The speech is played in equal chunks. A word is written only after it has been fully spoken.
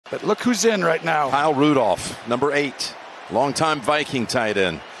But look who's in right now. Kyle Rudolph, number 8, longtime Viking tight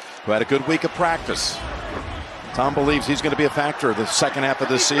end, who had a good week of practice. Tom believes he's going to be a factor the second half of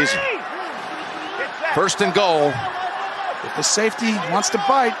this season. First and goal. If the safety wants to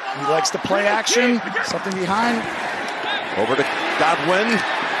bite, he likes to play action, something behind. Over to Godwin.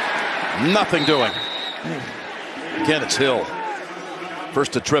 Nothing doing. Again, it's Hill.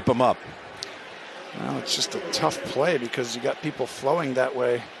 First to trip him up. Well, it's just a tough play because you got people flowing that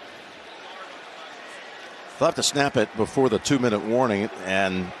way. They'll have to snap it before the 2-minute warning,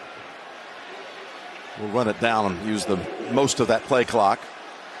 and we'll run it down and use the most of that play clock.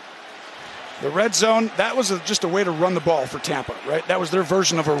 The red zone, that was just a way to run the ball for Tampa, right? That was their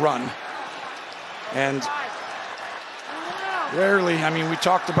version of a run. And rarely, I mean, we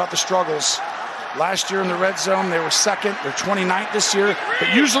talked about the struggles. Last year in the red zone, they were second. They're 29th this year.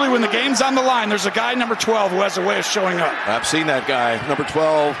 But usually when the game's on the line, there's a guy, number 12, who has a way of showing up. I've seen that guy. Number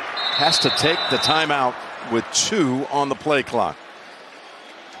 12 has to take the timeout with 2 on the play clock.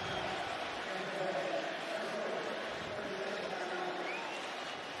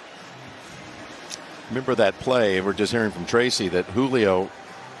 Remember that play, we're just hearing from Tracy that Julio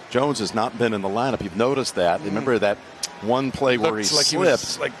Jones has not been in the lineup. You've noticed that. Remember that one play where he slipped. He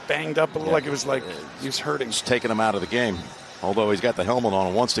was like banged up a little, like it was like he was hurting. It's taking him out of the game. Although he's got the helmet on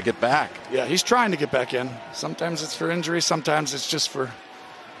and wants to get back. Yeah, he's trying to get back in. Sometimes it's for injury, sometimes it's just for,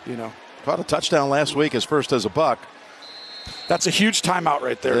 you know. Caught a touchdown last week, his first as a Buck. That's a huge timeout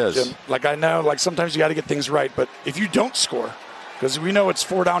right there, Jim. Like, I know, like, sometimes you got to get things right, but if you don't score, because we know it's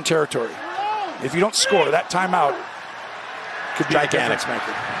 4-down territory, if you don't score, that timeout could be gigantic.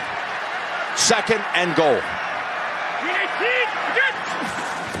 Maker. Second and goal.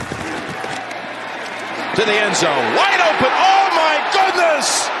 To the end zone, wide open. Oh my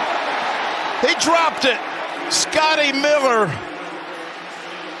goodness! He dropped it. Scotty Miller.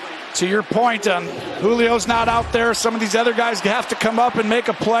 To your point, Julio's not out there. Some of these other guys have to come up and make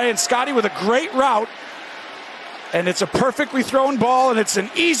a play. And Scotty with a great route. And it's a perfectly thrown ball, and it's an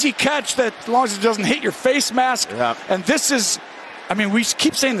easy catch that, as long as it doesn't hit your face mask. Yeah. And this is, I mean, we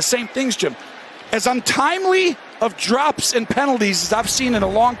keep saying the same things, Jim. As untimely of drops and penalties as I've seen in a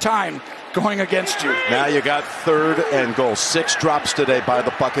long time going against you. Now you got third and goal. 6 drops today by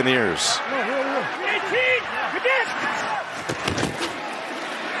the Buccaneers.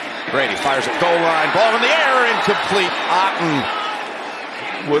 Brady fires at goal line. Ball in the air, incomplete. Otten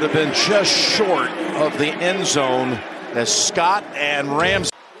would have been just short of the end zone as Scott and Rams.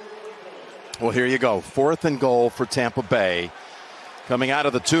 Well, here you go. 4th and goal for Tampa Bay. Coming out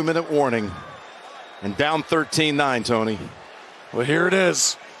of the 2-minute warning. And down 13-9, Tony. Well, here it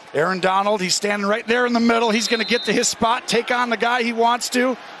is. Aaron Donald, he's standing right there in the middle. He's going to get to his spot, take on the guy he wants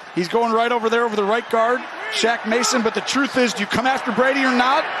to. He's going right over there over the right guard, Shaq Mason. But the truth is, do you come after Brady or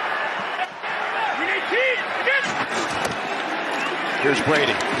not? Here's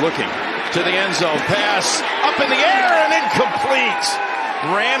Brady looking to the end zone. Pass up in the air and incomplete.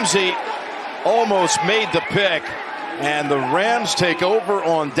 Ramsey almost made the pick. And the Rams take over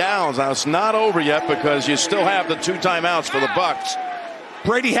on downs. Now, it's not over yet because you still have the 2 timeouts for the Bucs.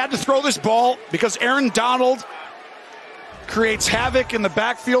 Brady had to throw this ball because Aaron Donald creates havoc in the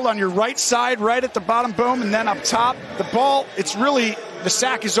backfield on your right side, right at the bottom, boom, and then up top. The ball, it's really, the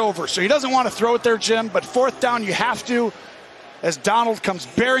sack is over. So he doesn't want to throw it there, Jim, but 4th down, you have to. As Donald comes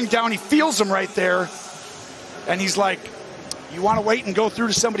bearing down, he feels him right there. And he's like, you want to wait and go through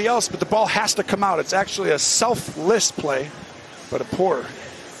to somebody else, but the ball has to come out. It's actually a selfless play, but a poor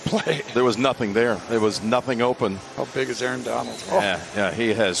play. There was nothing there. There was nothing open. How big is Aaron Donald? Oh. Yeah,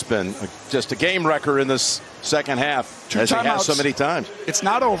 he has been just a game wrecker in this second half, 2 as he has timeouts. So many times. It's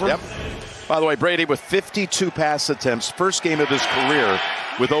not over. Yep. By the way, Brady with 52 pass attempts, first game of his career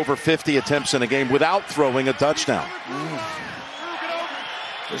with over 50 attempts in a game without throwing a touchdown.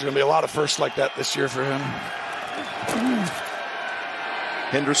 There's going to be a lot of firsts like that this year for him.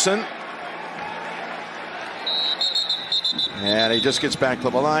 Henderson. And he just gets back to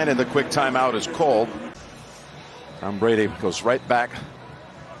the line, and the quick timeout is called. Tom Brady goes right back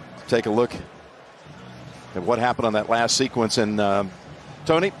to take a look at what happened on that last sequence. And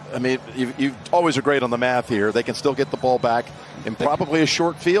Tony, I mean, you always are great on the math here. They can still get the ball back in probably a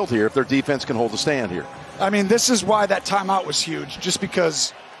short field here if their defense can hold the stand here. I mean, this is why that timeout was huge, just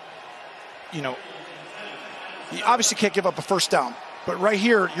because, you know, you obviously can't give up a first down. But right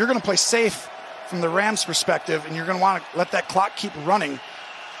here, you're going to play safe from the Rams' perspective, and you're going to want to let that clock keep running.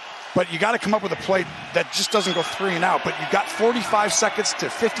 But you got to come up with a play that just doesn't go 3 and out. But you've got 45 seconds to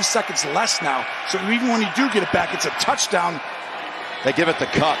 50 seconds less now. So even when you do get it back, it's a touchdown. They give it the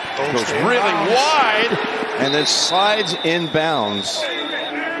Cup. Goes really wide, and then slides inbounds.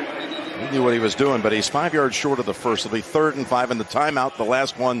 knew what he was doing, but he's 5 yards short of the first. It'll be 3rd and 5, and the timeout, the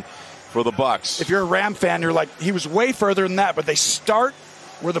last one for the Bucs. If you're a Ram fan, you're like, he was way further than that, but they start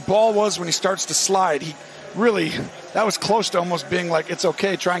where the ball was when he starts to slide. He really, that was close to almost being like, it's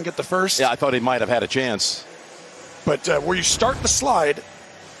okay, try and get the first. Yeah, I thought he might have had a chance. But where you start the slide,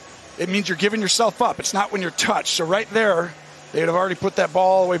 it means you're giving yourself up. It's not when you're touched. So right there, they'd have already put that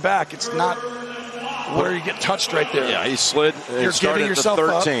ball all the way back. It's not where you get touched right there. Yeah, he slid. You're giving yourself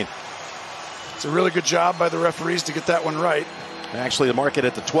at 13. up. It's a really good job by the referees to get that one right. Actually, to mark it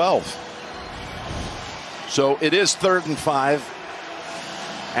at the 12. So it is 3rd and 5.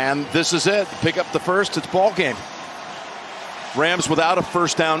 And this is it. Pick up the first. It's ball game. Rams without a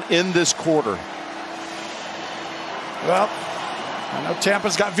first down in this quarter. Well, I know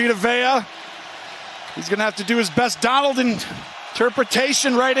Tampa's got Vita Vea. He's going to have to do his best Donald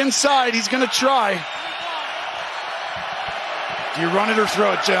interpretation right inside. He's going to try. Do you run it or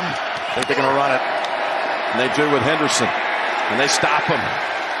throw it, Jim? I think they're going to run it. And they do with Henderson. And they stop him.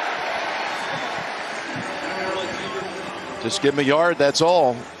 Just give him a yard, that's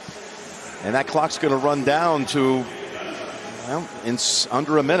all. And that clock's going to run down to, well, in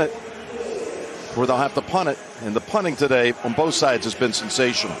under a minute, where they'll have to punt it. And the punting today on both sides has been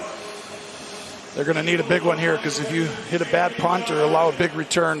sensational. They're going to need a big one here, because if you hit a bad punt or allow a big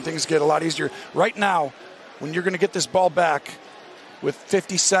return, things get a lot easier. Right now, when you're going to get this ball back with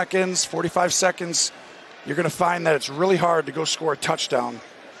 50 seconds, 45 seconds, you're going to find that it's really hard to go score a touchdown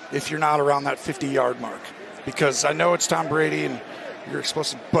if you're not around that 50-yard mark. Because I know it's Tom Brady and you're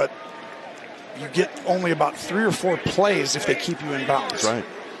explosive, but you get only about 3 or 4 plays if they keep you in bounds. That's right.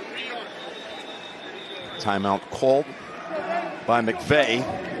 Timeout called by McVay.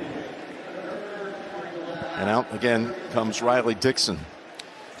 And out again comes Riley Dixon.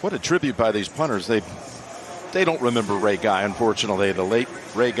 What a tribute by these punters. They don't remember Ray Guy, unfortunately. The late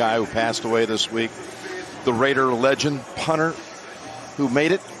Ray Guy, who passed away this week. The Raider legend punter who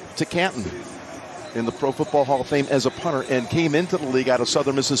made it to Canton in the Pro Football Hall of Fame as a punter and came into the league out of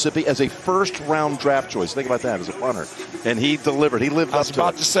Southern Mississippi as a first-round draft choice. Think about that, as a punter. And he delivered. He lived up to it.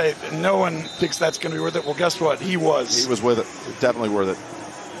 I was about to say, no one thinks that's going to be worth it. Well, guess what? He was. He was with it. Definitely worth it.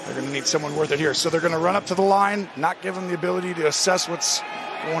 They're going to need someone worth it here. So they're going to run up to the line, not give them the ability to assess what's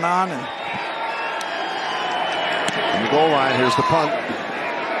going on. And on the goal line, here's the punt.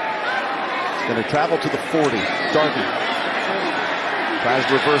 It's going to travel to the 40. Darby tries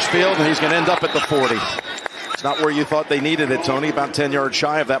to reverse field, and he's going to end up at the 40. It's not where you thought they needed it, Tony. About 10 yards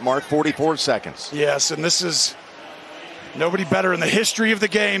shy of that mark, 44 seconds. Yes, and this is nobody better in the history of the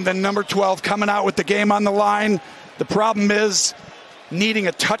game than number 12 coming out with the game on the line. The problem is needing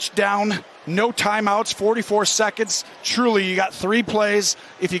a touchdown, no timeouts, 44 seconds. Truly, you got 3 plays.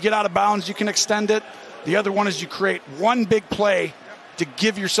 If you get out of bounds, you can extend it. The other one is you create one big play to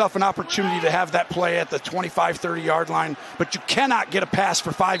give yourself an opportunity to have that play at the 25, 30-yard line. But you cannot get a pass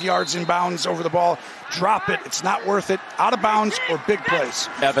for 5 yards in bounds over the ball. Drop it. It's not worth it. Out of bounds or big plays.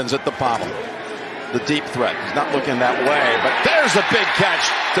 Evans at the bottom. The deep threat. He's not looking that way. But there's a big catch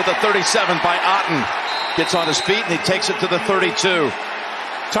to the 37 by Otten. Gets on his feet, and he takes it to the 32.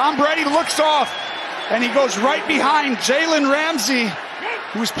 Tom Brady looks off, and he goes right behind Jalen Ramsey,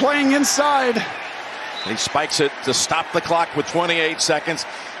 who's playing inside. And he spikes it to stop the clock with 28 seconds.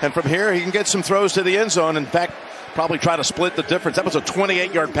 And from here, he can get some throws to the end zone. In fact, probably try to split the difference. That was a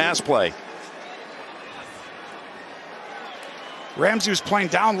 28-yard pass play. Ramsey was playing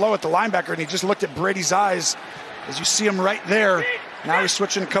down low at the linebacker, and he just looked at Brady's eyes as you see him right there. Now he's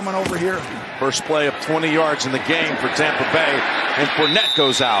switching, coming over here. First play of 20 yards in the game for Tampa Bay, and Fournette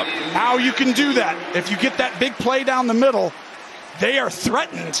goes out. Now you can do that. If you get that big play down the middle, they are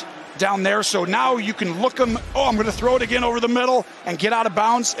threatened down there, so now you can look them. Oh, I'm going to throw it again over the middle and get out of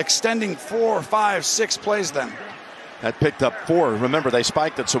bounds, extending 4, 5, 6 plays then. That picked up 4. Remember, they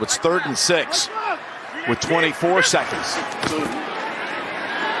spiked it, so it's 3rd and 6 with 24 seconds.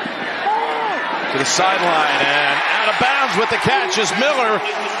 To the sideline, and out of bounds with the catch is Miller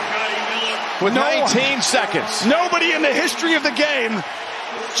with 19 seconds. Nobody in the history of the game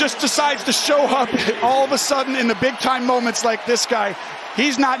just decides to show up all of a sudden in the big-time moments like this guy.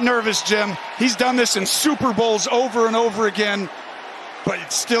 He's not nervous, Jim. He's done this in Super Bowls over and over again, but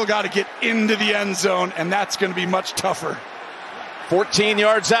it's still got to get into the end zone, and that's going to be much tougher. 14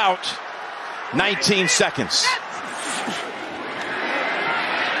 yards out, 19 seconds.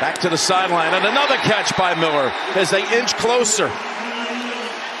 Back to the sideline, and another catch by Miller as they inch closer.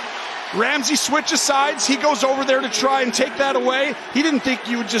 Ramsey switches sides. He goes over there to try and take that away. He didn't think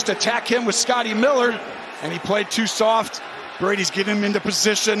you would just attack him with Scotty Miller, and he played too soft. Brady's getting him into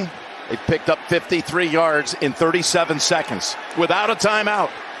position. They picked up 53 yards in 37 seconds without a timeout.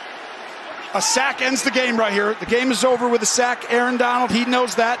 A sack ends the game right here. The game is over with a sack. Aaron Donald, he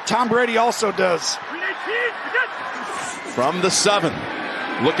knows that. Tom Brady also does. From the 7,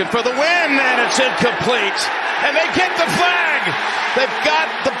 looking for the win, and it's incomplete. And they get the flag. They've got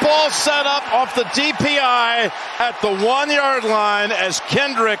the ball set up off the DPI at the 1-yard line as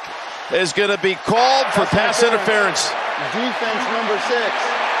Kendrick is going to be called for pass interference. Defense number 6.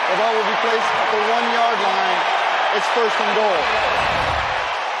 The ball will be placed at the 1-yard line. It's 1st and goal.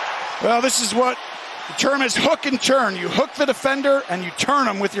 Well, this is what the term is hook and turn. You hook the defender and you turn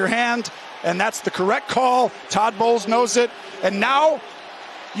him with your hand, and that's the correct call. Todd Bowles knows it. And now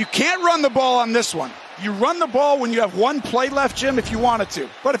you can't run the ball on this one. You run the ball when you have one play left, Jim, if you wanted to.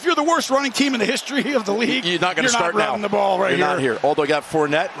 But if you're the worst running team in the history of the league, you're not going to start running the ball right here. You're not here. Although you got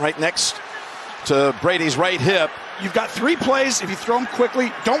Fournette right next to Brady's right hip. You've got 3 plays. If you throw them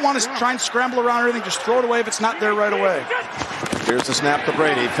quickly, don't want to try and scramble around or anything. Just throw it away if it's not there right away. Here's the snap to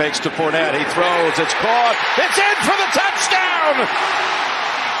Brady. Fakes to Fournette. He throws. It's caught. It's in for the touchdown.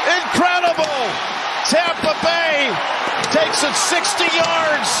 Incredible. Tampa Bay takes it 60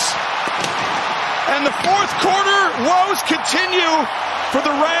 yards. And the 4th quarter woes continue for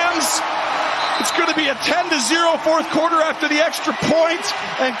the Rams. It's going to be a 10-0 4th quarter after the extra point,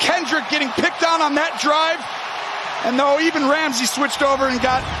 and Kendrick getting picked on that drive. And though even Ramsey switched over and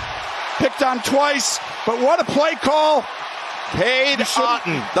got picked on twice, but what a play call. Cade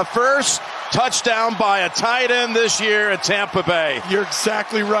Otton, the first touchdown by a tight end this year at Tampa Bay. You're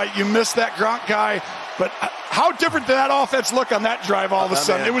exactly right. You missed that Gronk guy. But how different did that offense look on that drive all of a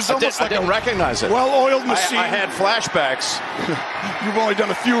sudden? It was almost I didn't recognize it. Well-oiled machine. I had flashbacks. You've only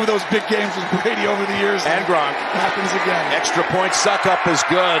done a few of those big games with Brady over the years. And Gronk. Happens again. Extra point suck-up is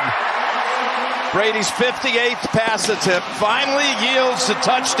good. Brady's 58th pass attempt finally yields a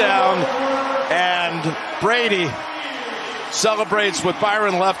touchdown. And Brady celebrates with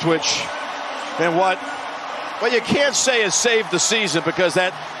Byron Leftwich. And what you can't say has saved the season because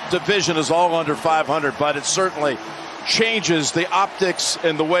that division is all under 500, but it certainly changes the optics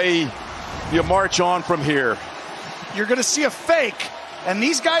and the way you march on from here. You're going to see a fake, and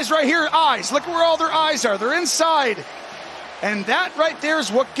these guys right here, eyes. Look at where all their eyes are. They're inside. And that right there is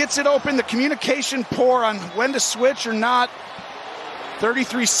what gets it open. The communication poor on when to switch or not.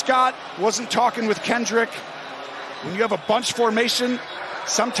 33 Scott wasn't talking with Kendrick. When you have a bunch formation,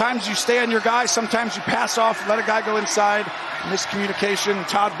 sometimes you stay on your guy, sometimes you pass off, let a guy go inside. Miscommunication.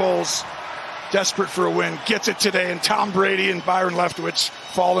 Todd Bowles, desperate for a win, gets it today, and Tom Brady and Byron Leftwich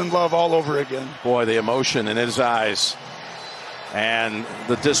fall in love all over again. Boy, the emotion in his eyes and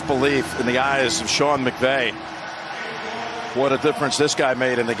the disbelief in the eyes of Sean McVay. What a difference this guy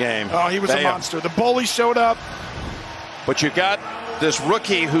made in the game. Oh, he was a monster. The bully showed up. But you got this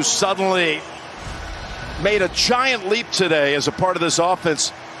rookie who suddenly made a giant leap today as a part of this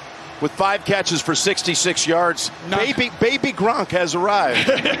offense with 5 catches for 66 yards. Baby Gronk has arrived.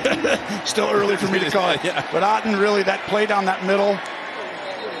 Still early for me to call it. Yeah. But Otton, really, that play down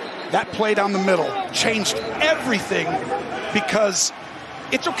the middle changed everything, because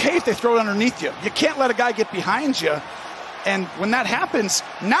it's okay if they throw it underneath you. You can't let a guy get behind you. And when that happens,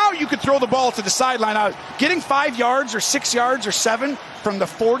 now you could throw the ball to the sideline. Getting 5 yards or 6 yards or 7 from the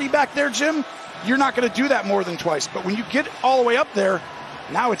 40 back there, Jim, you're not going to do that more than twice. But when you get all the way up there,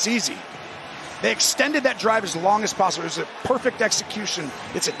 now it's easy. They extended that drive as long as possible. It was a perfect execution.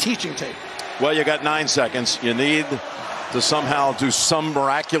 It's a teaching tape. Well, you got 9 seconds. You need to somehow do some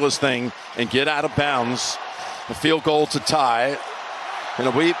miraculous thing and get out of bounds. A field goal to tie. You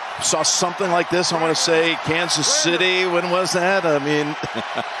know, we saw something like this, I want to say, Kansas City. When was that? I mean,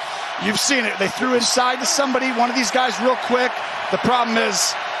 you've seen it. They threw inside to somebody, one of these guys, real quick. The problem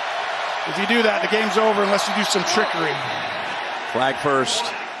is, if you do that, the game's over unless you do some trickery. Flag first.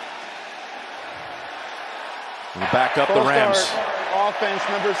 And back up the Rams. Start, offense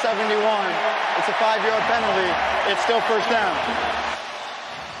number 71. It's a 5-yard penalty. It's still 1st down.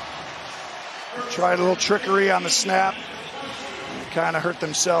 Tried a little trickery on the snap. Kind of hurt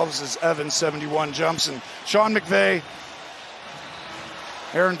themselves as Evans, 71, jumps. And Sean McVay,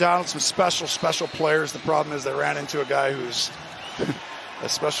 Aaron Donald, some special players. The problem is they ran into a guy who's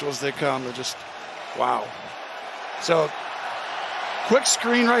as special as they come. They're just, wow. So, quick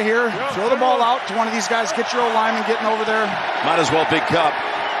screen right here. Throw the ball out to one of these guys. Get your O-lineman getting over there. Might as well Big Cup.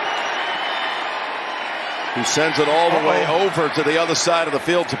 He sends it all the way over to the other side of the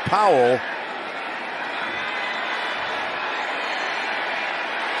field to Powell.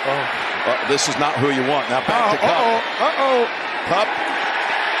 This is not who you want. Now back to Cup. Cup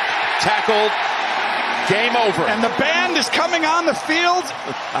tackled Game over. And the band is coming on the field.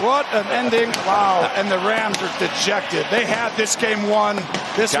 What an ending. Wow. And the Rams are dejected. They had this game won.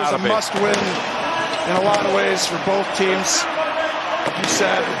 This was a must-win in a lot of ways for both teams. Like you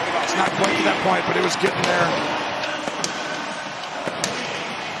said, it's not quite to that point, but it was getting there.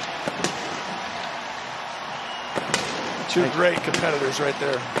 Two great competitors right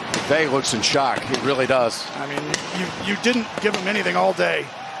there. McVay looks in shock. He really does. I mean, you didn't give him anything all day.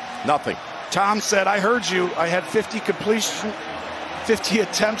 Nothing. Tom said, I heard you. I had 50 completion, 50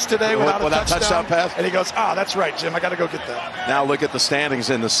 attempts today without a touchdown pass. And he goes, that's right, Jim. I got to go get that. Now look at the standings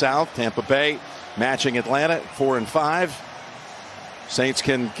in the South. Tampa Bay matching Atlanta 4-5. Saints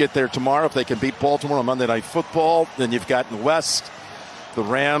can get there tomorrow if they can beat Baltimore on Monday Night Football. Then you've got in the West, the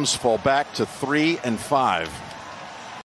Rams fall back to 3-5.